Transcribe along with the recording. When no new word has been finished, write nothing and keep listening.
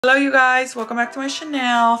Hello you guys, welcome back to my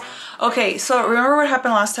channel. Okay, so remember what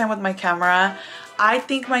happened last time with my camera? I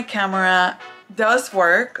think my camera does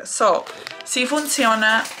work, so sí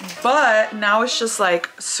funciona, but now it's just like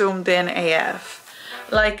zoomed in AF.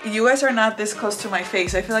 Like, you guys are not this close to my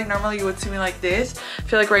face. I feel like normally you would see me like this. I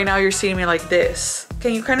feel like right now you're seeing me like this.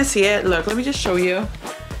 Can you kind of see it? Look, let me just show you.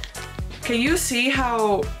 Can you see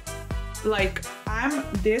how, like, I'm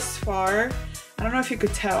this far? I don't know if you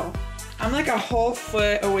could tell. I'm like a whole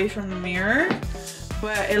foot away from the mirror,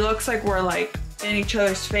 but it looks like we're like in each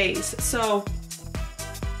other's face. So,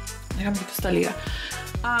 the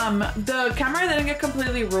camera didn't get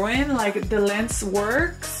completely ruined. Like, the lens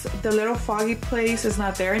works. The little foggy place is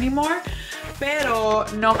not there anymore. Pero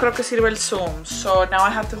no creo que sirve el zoom. So now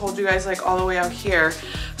I have to hold you guys like all the way out here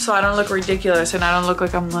so I don't look ridiculous and I don't look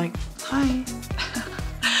like I'm like, hi.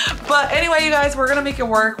 But anyway, you guys, we're gonna make it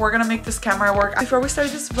work. We're gonna make this camera work. Before we start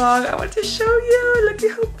this vlog, I want to show you, look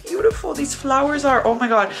at how beautiful these flowers are. Oh my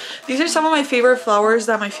god, these are some of my favorite flowers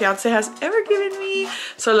that my fiance has ever given me.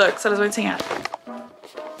 So look, se los voy a enseñar.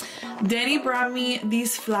 Danny brought me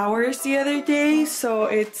these flowers the other day. So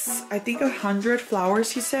it's, I think 100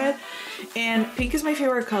 flowers, he said. And pink is my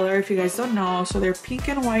favorite color, if you guys don't know. So they're pink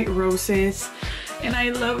and white roses. And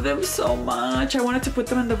I love them so much. I wanted to put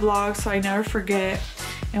them in the vlog so I never forget.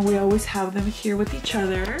 And we always have them here with each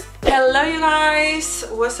other. Hello you guys,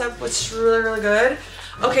 what's up? What's really good?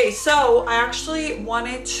 Okay, so I actually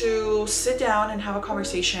wanted to sit down and have a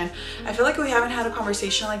conversation. I feel like we haven't had a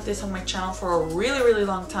conversation like this on my channel for a really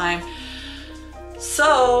long time.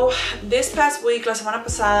 So this past week, la semana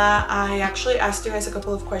pasada, I actually asked you guys a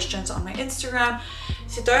couple of questions on my Instagram.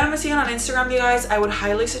 Si todavía no me siguen on Instagram, you guys, I would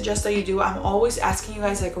highly suggest that you do. I'm always asking you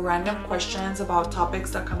guys like random questions about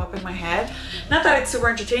topics that come up in my head. Not that it's super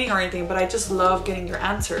entertaining or anything, but I just love getting your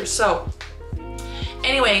answers. So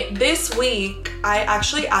anyway, this week, I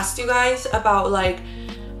actually asked you guys about like,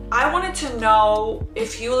 I wanted to know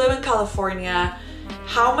if you live in California,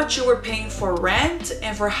 how much you were paying for rent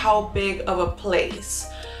and for how big of a place.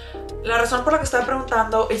 La razón por la que estaba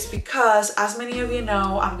preguntando is because, as many of you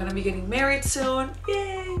know, I'm gonna be getting married soon.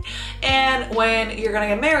 Yay! And when you're gonna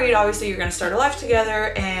get married, obviously you're gonna start a life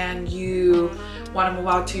together and you want to move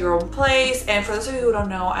out to your own place. And for those of you who don't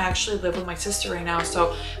know, I actually live with my sister right now.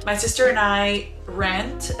 So my sister and I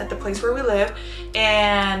rent at the place where we live,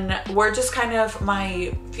 and we're just kind of,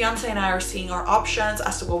 my fiance and I are seeing our options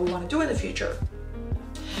as to what we want to do in the future.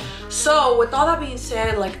 So with all that being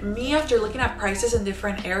said, like me, after looking at prices in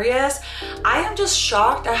different areas, I am just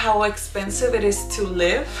shocked at how expensive it is to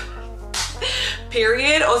live.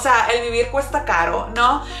 Period. O sea, el vivir cuesta caro,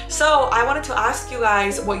 no? So I wanted to ask you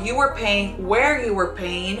guys what you were paying, where you were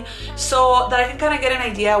paying, so that I can kind of get an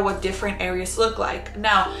idea what different areas look like.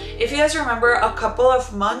 Now, if you guys remember, a couple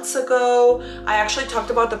of months ago, I actually talked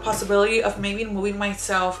about the possibility of maybe moving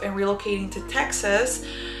myself and relocating to Texas.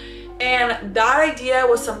 And that idea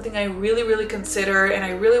was something I really considered, and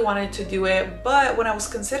I really wanted to do it. But when I was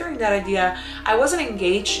considering that idea, I wasn't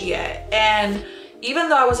engaged yet. And even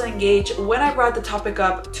though I wasn't engaged, when I brought the topic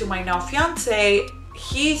up to my now fiance,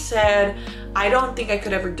 he said, I don't think I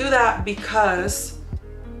could ever do that because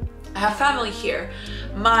I have family here.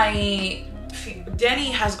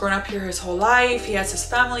 Danny has grown up here his whole life. He has his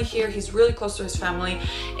family here. He's really close to his family.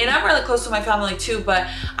 And I'm really close to my family too, but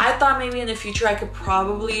I thought maybe in the future I could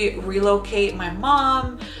probably relocate my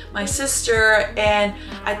mom, my sister, and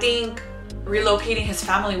I think relocating his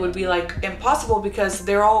family would be like impossible because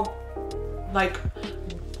they're all like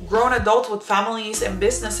grown adults with families and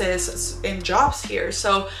businesses and jobs here.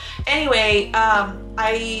 So anyway,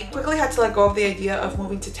 I quickly had to let go of the idea of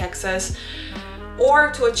moving to Texas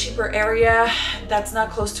or to a cheaper area that's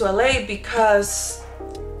not close to LA because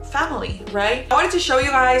family, right? I wanted to show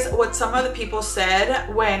you guys what some of the people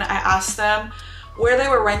said when I asked them where they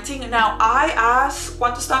were renting. Now, I asked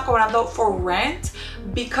cuánto están cobrando for rent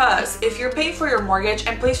because if you're paying for your mortgage,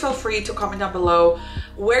 and please feel free to comment down below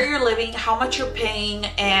where you're living, how much you're paying,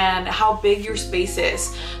 and how big your space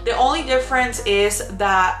is. The only difference is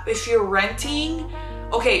that if you're renting,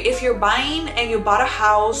 okay, if you're buying and you bought a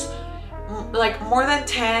house like more than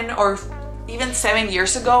 10 or even 7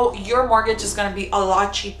 years ago, your mortgage is going to be a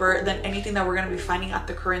lot cheaper than anything that we're going to be finding at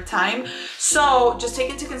the current time. So just take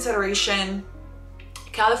into consideration,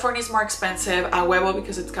 California is more expensive a huevo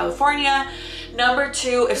because it's California. Number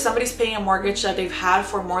two, if somebody's paying a mortgage that they've had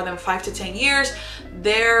for more than 5 to 10 years,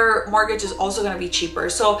 their mortgage is also going to be cheaper.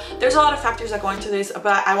 So there's a lot of factors that go into this,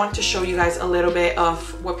 but I wanted to show you guys a little bit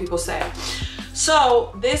of what people say. So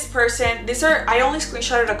this person, I only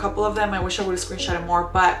screenshotted a couple of them. I wish I would have screenshotted more,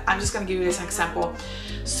 but I'm just gonna give you guys an example.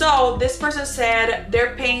 So this person said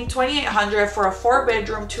they're paying $2,800 for a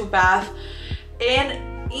 4-bedroom, 2-bath in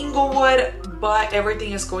Inglewood, but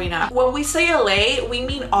everything is going up. When we say LA, we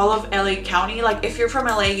mean all of LA County. Like if you're from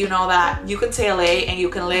LA, you know that you can say LA and you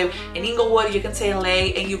can live in Inglewood, you can say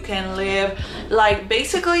LA and you can live like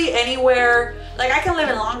basically anywhere. Like I can live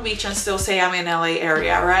in Long Beach and still say I'm in LA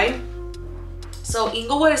area, right? So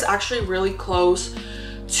Inglewood is actually really close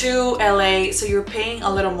to LA, so you're paying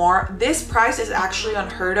a little more. This price is actually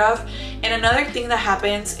unheard of. And another thing that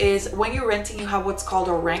happens is when you're renting, you have what's called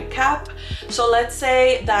a rent cap. So let's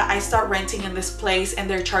say that I start renting in this place and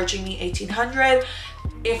they're charging me $1,800.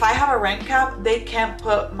 If I have a rent cap, they can't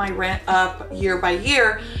put my rent up year by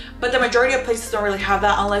year, but the majority of places don't really have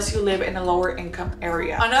that unless you live in a lower income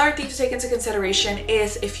area. Another thing to take into consideration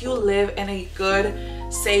is if you live in a good,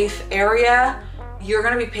 safe area, you're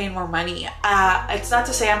gonna be paying more money. It's not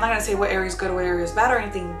to say, I'm not gonna say what area is good, what area is bad or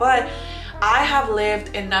anything, but I have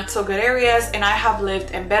lived in not so good areas and I have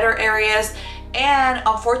lived in better areas. And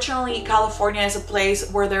unfortunately, California is a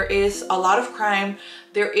place where there is a lot of crime.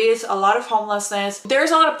 There is a lot of homelessness.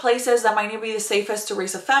 There's a lot of places that might not be the safest to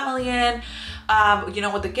raise a family in. You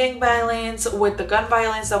know, with the gang violence, with the gun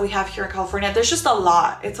violence that we have here in California, there's just a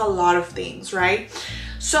lot. It's a lot of things, right?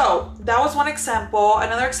 So that was one example.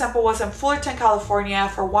 Another example was in Fullerton, California.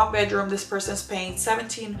 For 1 bedroom, this person's paying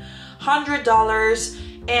 $1,700.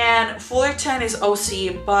 And Fullerton is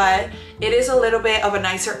OC, but it is a little bit of a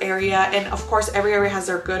nicer area. And of course, every area has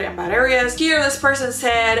their good and bad areas. Here, this person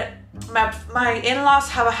said, my in-laws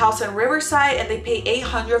have a house in Riverside and they pay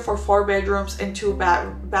 $800 for 4 bedrooms and 2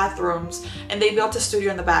 bathrooms, and they built a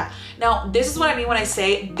studio in the back. Now, this is what I mean when I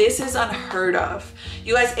say this is unheard of.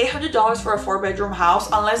 You guys, $800 for a 4-bedroom house,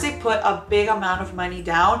 unless they put a big amount of money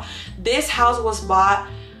down. This house was bought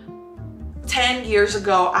 10 years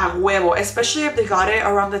ago a huevo, especially if they got it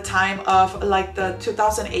around the time of like the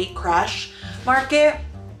 2008 crash market.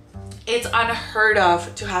 It's unheard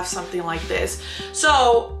of to have something like this.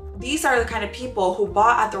 So these are the kind of people who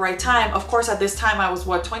bought at the right time. Of course, at this time, I was,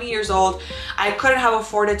 what, 20 years old. I couldn't have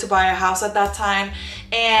afforded to buy a house at that time.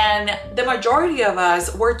 And the majority of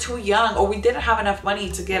us were too young, or we didn't have enough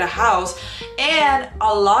money to get a house. And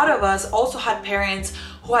a lot of us also had parents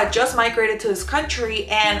who had just migrated to this country.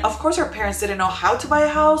 And of course, our parents didn't know how to buy a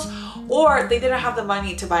house, or they didn't have the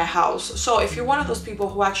money to buy a house. So if you're one of those people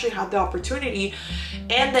who actually had the opportunity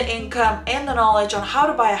and the income and the knowledge on how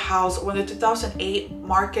to buy a house when the 2008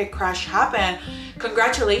 market crash happened,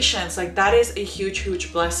 congratulations. Like, that is a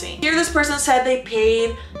huge blessing. Here, this person said they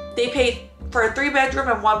paid for a 3-bedroom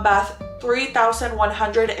and 1-bath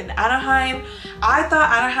 $3,100 in Anaheim. I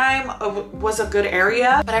thought Anaheim was a good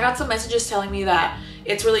area, but I got some messages telling me that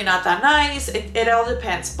it's really not that nice. It all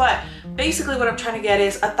depends. But basically what I'm trying to get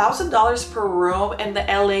is $1,000 per room in the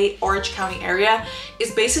LA Orange County area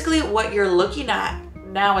is basically what you're looking at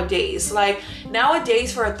nowadays. Like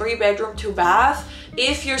nowadays, for a 3-bedroom, 2-bath,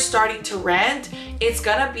 if you're starting to rent, it's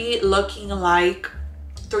gonna be looking like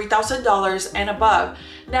 $3,000 and above.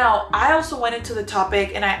 Now, I also went into the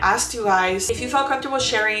topic and I asked you guys if you felt comfortable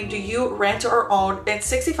sharing, do you rent or own? And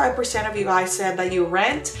 65% of you guys said that you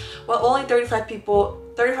rent, while only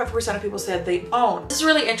 35% of people said they own. This is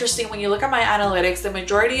really interesting. When you look at my analytics, the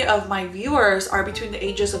majority of my viewers are between the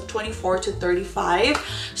ages of 24 to 35.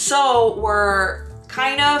 So we're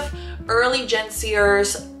kind of early Gen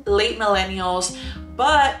Zers, late millennials,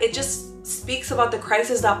 but it just speaks about the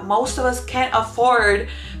crisis that most of us can't afford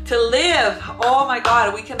to live. Oh my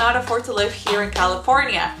God, we cannot afford to live here in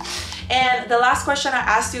California. And the last question I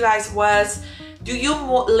asked you guys was, do you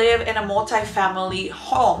live in a multi-family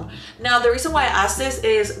home? Now, the reason why I asked this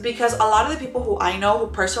is because a lot of the people who I know who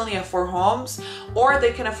personally afford homes, or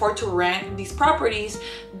they can afford to rent these properties,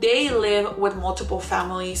 they live with multiple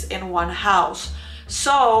families in one house.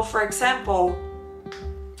 So, for example,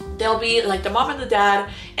 they'll be like the mom and the dad,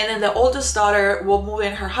 and then the oldest daughter will move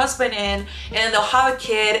in her husband in, and then they'll have a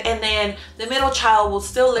kid, and then the middle child will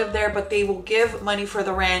still live there, but they will give money for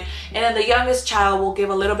the rent, and then the youngest child will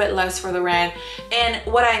give a little bit less for the rent. And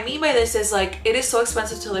what I mean by this is, like, it is so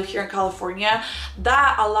expensive to live here in California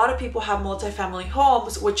that a lot of people have multi-family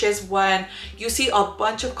homes, which is when you see a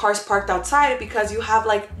bunch of cars parked outside because you have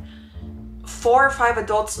like 4 or 5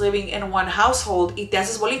 adults living in one household. Y te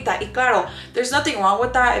haces bolita. Y claro, there's nothing wrong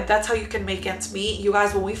with that if that's how you can make ends meet. You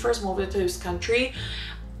guys, when we first moved into this country,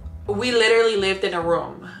 we literally lived in a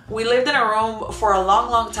room. We lived in a room for a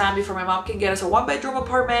long time before my mom can get us a 1-bedroom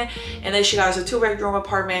apartment, and then she got us a 2-bedroom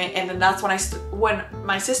apartment, and then that's when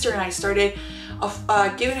my sister and I started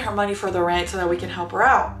giving her money for the rent so that we can help her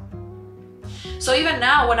out. So even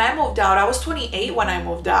now, when I moved out, I was 28 when I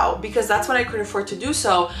moved out because that's what I could afford to do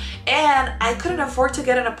so. And I couldn't afford to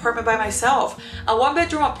get an apartment by myself. A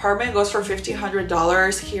 1-bedroom apartment goes for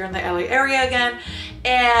 $1,500 here in the LA area again.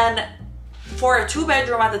 And for a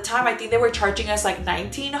 2-bedroom at the time, I think they were charging us like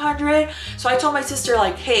 $1,900. So I told my sister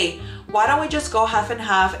like, hey, why don't we just go half and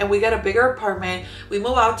half and we get a bigger apartment, we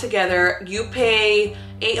move out together, you pay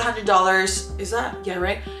 $800, is that, yeah,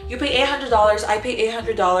 right? You pay $800, I pay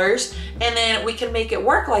 $800, and then we can make it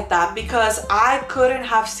work like that, because I couldn't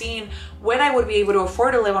have seen when I would be able to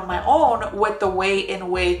afford to live on my own with the way in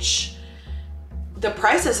which the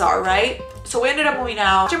prices are, right? So we ended up moving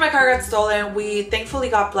out. After my car got stolen, we thankfully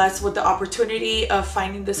got blessed with the opportunity of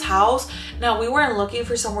finding this house. Now, we weren't looking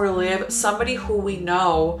for somewhere to live. Somebody who we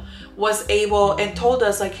know was able and told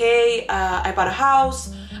us like, hey, I bought a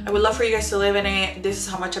house. I would love for you guys to live in it. This is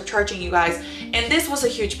how much I'm charging you guys. And this was a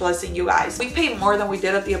huge blessing, you guys. We paid more than we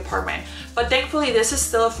did at the apartment. But thankfully, this is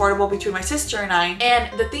still affordable between my sister and I.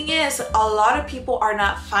 And the thing is, a lot of people are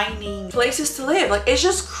not finding places to live. Like, it's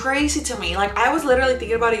just crazy to me. Like, I was literally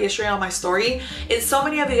thinking about it yesterday on my story. And so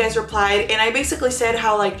many of you guys replied. And I basically said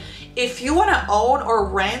how, like, if you want to own or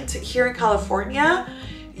rent here in California,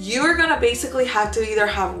 you're gonna basically have to either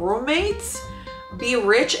have roommates, be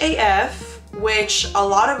rich AF, which a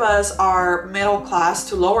lot of us are middle class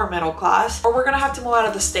to lower middle class, or we're gonna have to move out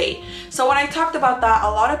of the state. So when I talked about that, a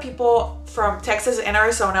lot of people from Texas and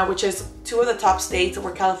Arizona, which is two of the top states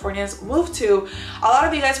where Californians move to, a lot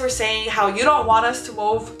of you guys were saying how you don't want us to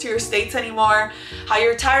move to your states anymore, how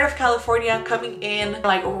you're tired of California coming in,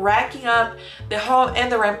 like racking up the home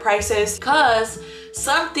and the rent prices. Because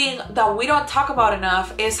something that we don't talk about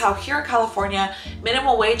enough is how here in California,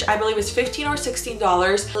 minimum wage, I believe, is $15 or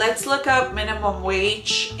 $16. Let's look up minimum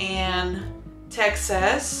wage in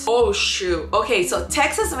Texas. Oh shoot. Okay, so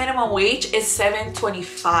Texas minimum wage is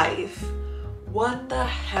 $7.25. What the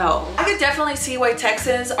hell? I could definitely see why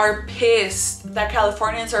Texans are pissed that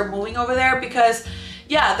Californians are moving over there, because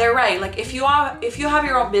yeah, they're right. Like, if you have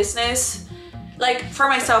your own business, like for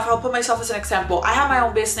myself, I'll put myself as an example. I have my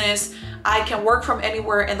own business. I can work from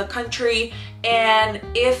anywhere in the country, and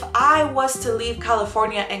if I was to leave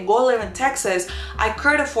California and go live in Texas, I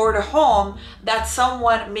could afford a home that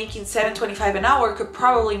someone making $7.25 an hour could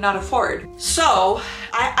probably not afford. So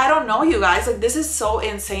I don't know, you guys, like, this is so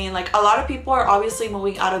insane. Like, a lot of people are obviously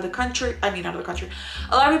moving out of the country.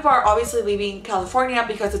 A lot of people are obviously leaving California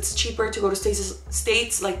because it's cheaper to go to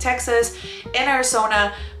states like Texas and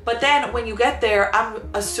Arizona. But then when you get there, I'm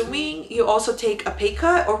assuming you also take a pay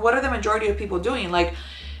cut, or what are the majority of people doing? Like,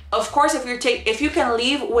 of course, if you can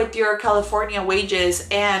leave with your California wages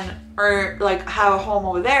or like have a home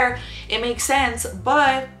over there, it makes sense.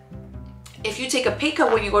 But if you take a pay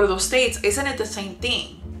cut when you go to those states, isn't it the same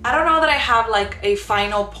thing? I don't know that I have like a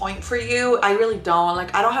final point for you. I really don't.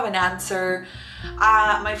 Like, I don't have an answer.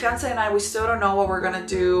 My fiance and I, we still don't know what we're gonna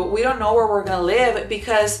do. We don't know where we're gonna live,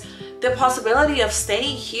 because the possibility of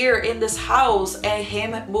staying here in this house and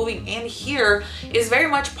him moving in here is very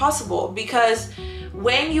much possible. Because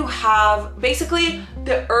when you have, basically,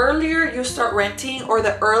 the earlier you start renting or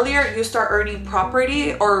the earlier you start earning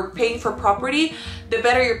property or paying for property, the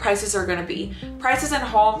better your prices are going to be. Prices in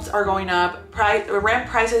homes are going up, rent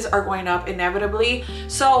prices are going up inevitably.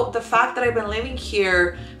 So the fact that I've been living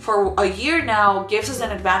here for a year now gives us an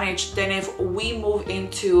advantage than if we move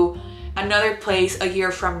into another place a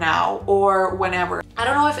year from now or whenever. I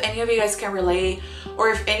don't know if any of you guys can relate, or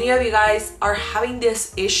if any of you guys are having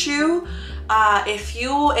this issue. If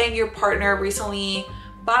you and your partner recently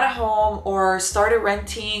bought a home or started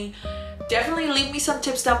renting, definitely leave me some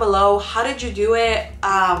tips down below. How did you do it?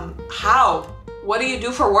 How? What do you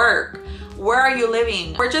do for work? Where are you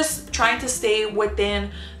living? We're just trying to stay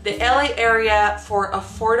within the LA area for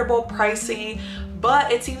affordable pricing,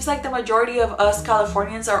 but it seems like the majority of us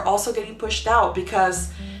Californians are also getting pushed out,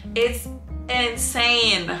 because it's an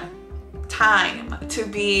insane time to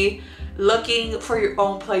be looking for your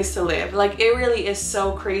own place to live. Like, it really is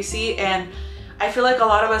so crazy, and I feel like a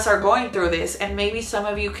lot of us are going through this, and maybe some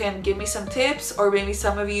of you can give me some tips, or maybe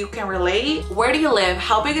some of you can relate. Where do you live?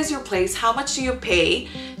 How big is your place? How much do you pay?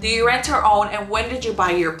 Do you rent or own? And when did you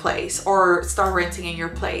buy your place or start renting in your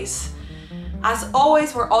place? As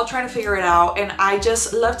always, we're all trying to figure it out, and I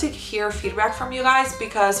just love to hear feedback from you guys,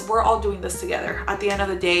 because we're all doing this together. At the end of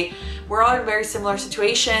the day, we're all in very similar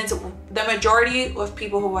situations. The majority of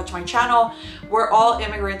people who watch my channel, we're all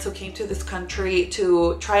immigrants who came to this country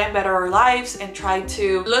to try and better our lives and try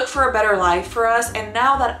to look for a better life for us. And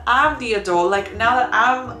now that I'm the adult, like now that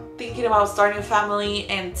I'm thinking about starting a family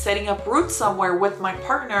and setting up roots somewhere with my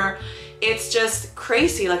partner, it's just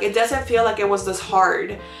crazy. Like, it doesn't feel like it was this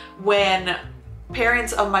hard when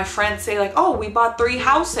parents of my friends say like, oh, we bought 3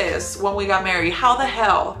 houses when we got married. How the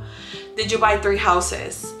hell did you buy 3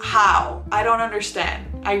 houses? How? I don't understand.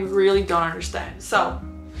 I really don't understand. So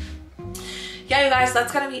yeah, you guys,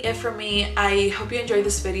 that's gonna be it for me. I hope you enjoyed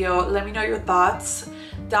this video. Let me know your thoughts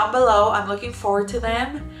down below. I'm looking forward to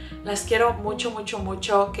them. Las quiero mucho, mucho,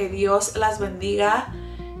 mucho. Que Dios las bendiga.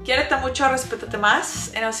 Quiérete mucho, respétate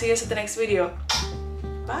más. And I'll see you guys at the next video.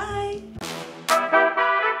 Bye.